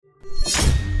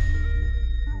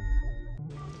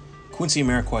Quincy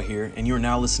Amarikwa here, and you are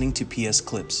now listening to PS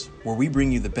Clips, where we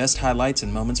bring you the best highlights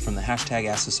and moments from the hashtag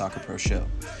Ask the Soccer Pro show.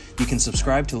 You can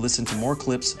subscribe to listen to more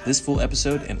clips, this full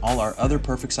episode, and all our other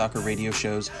Perfect Soccer radio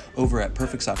shows over at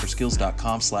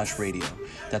perfectsoccerskills.com/radio.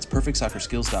 That's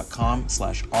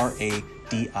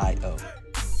perfectsoccerskills.com/RADIO.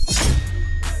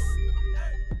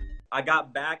 I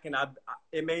got back, and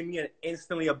it made me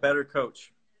instantly a better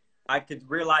coach. I could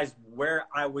realize where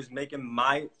I was making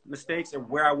my mistakes and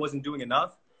where I wasn't doing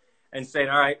enough, and saying,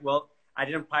 all right, well, I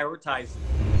didn't prioritize.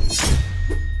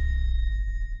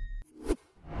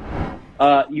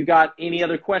 You got any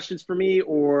other questions for me,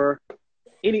 or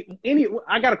any?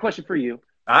 I got a question for you.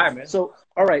 All right, man. So,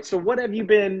 all right. So, what have you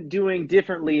been doing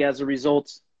differently as a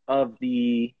result of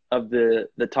the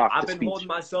talk? I've been holding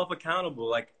myself accountable.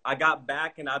 Like, I got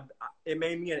back, and it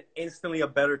made me instantly a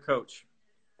better coach.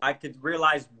 I could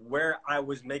realize where I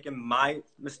was making my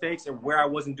mistakes and where I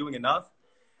wasn't doing enough,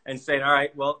 and saying, all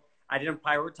right, well, I didn't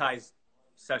prioritize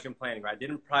session planning, right? I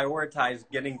didn't prioritize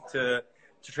getting to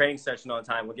training session on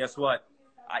time. Well, guess what?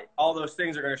 All those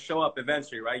things are going to show up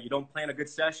eventually, right? You don't plan a good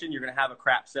session, you're going to have a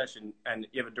crap session. And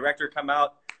you have a director come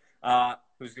out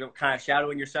who's kind of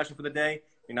shadowing your session for the day,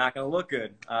 you're not going to look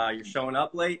good. You're showing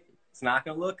up late, it's not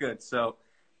going to look good. So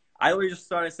I really just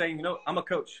started saying, I'm a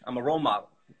coach. I'm a role model.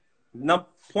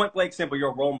 Point blank simple,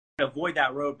 you're a role model. Avoid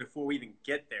that road before we even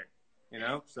get there,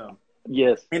 So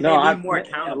yes, and I'm more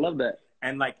accountable. I love that.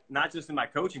 And not just in my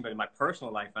coaching, but in my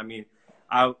personal life. I mean,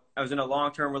 I was in a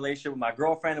long-term relationship with my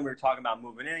girlfriend, and we were talking about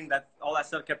moving in. All that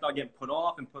stuff kept on getting put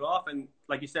off. And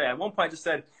like you said, at one point I just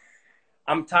said,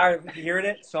 I'm tired of hearing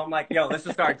it. So I'm like, let's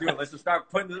just start doing it. Let's just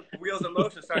start putting the wheels in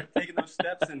motion, start taking those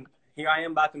steps. And here I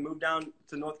am about to move down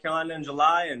to North Carolina in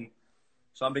July. And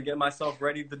so I've been getting myself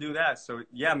ready to do that. So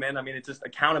yeah, man, I mean, it's just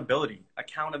accountability.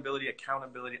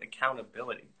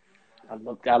 I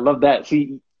love that.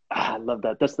 See, I love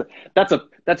that.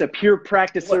 That's a pure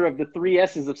practicer of the 3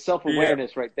 S's of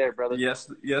self-awareness right there, brother. Yes,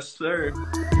 sir.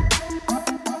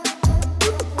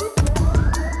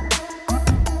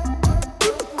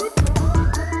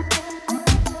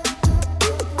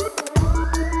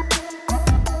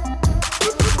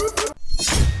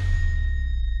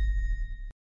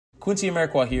 Quincy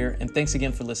Amarikwa here, and thanks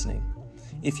again for listening.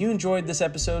 If you enjoyed this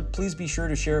episode, please be sure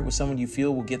to share it with someone you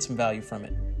feel will get some value from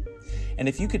it. And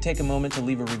if you could take a moment to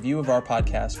leave a review of our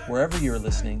podcast wherever you're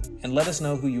listening and let us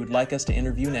know who you would like us to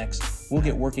interview next, we'll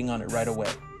get working on it right away.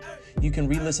 You can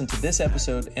re-listen to this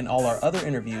episode and all our other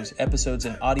interviews, episodes,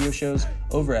 and audio shows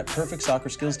over at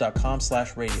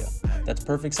perfectsoccerskills.com/radio. That's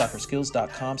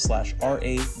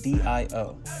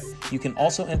perfectsoccerskills.com/RADIO. You can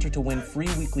also enter to win free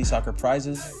weekly soccer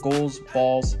prizes, goals,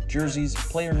 balls, jerseys,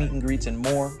 player meet and greets, and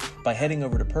more by heading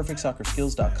over to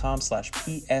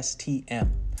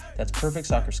perfectsoccerskills.com/PSTM. That's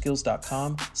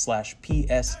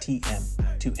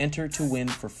perfectsoccerskills.com/PSTM to enter to win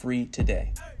for free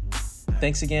today.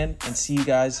 Thanks again, and see you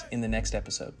guys in the next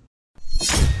episode.